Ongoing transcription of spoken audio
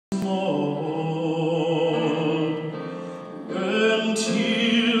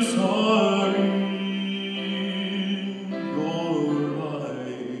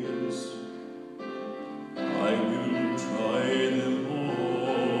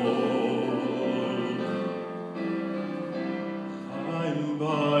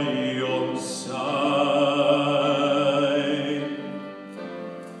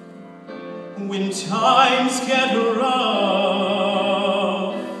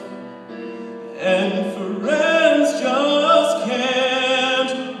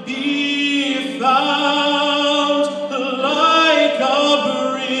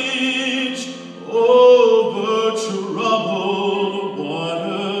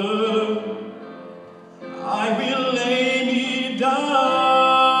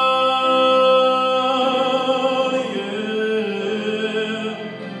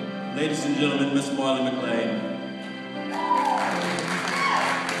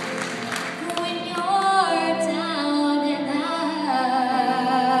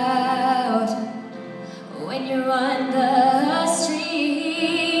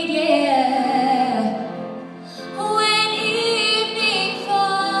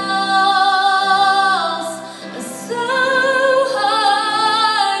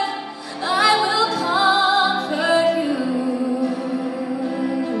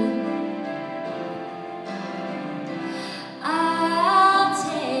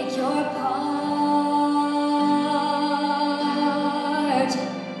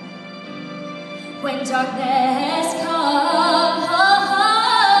darkness comes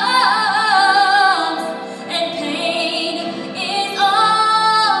and pain is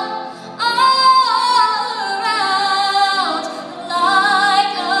all around,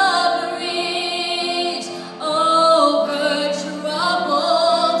 like a bridge over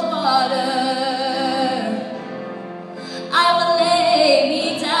troubled water, I will lay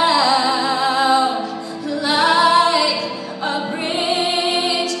me down like a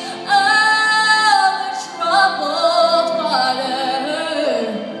bridge over troubled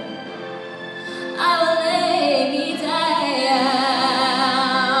water. I will lay me down,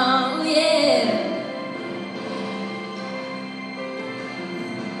 yeah.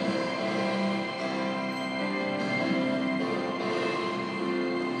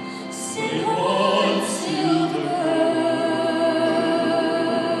 Sing on, silver bird,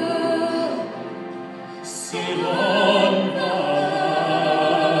 sing on vine.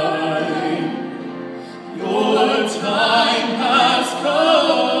 Your time has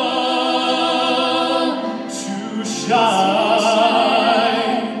come to shine.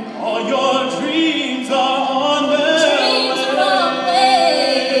 All your dreams are on their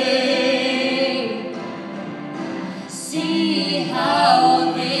way. See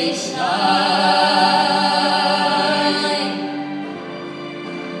how they shine.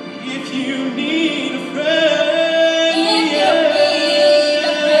 If you need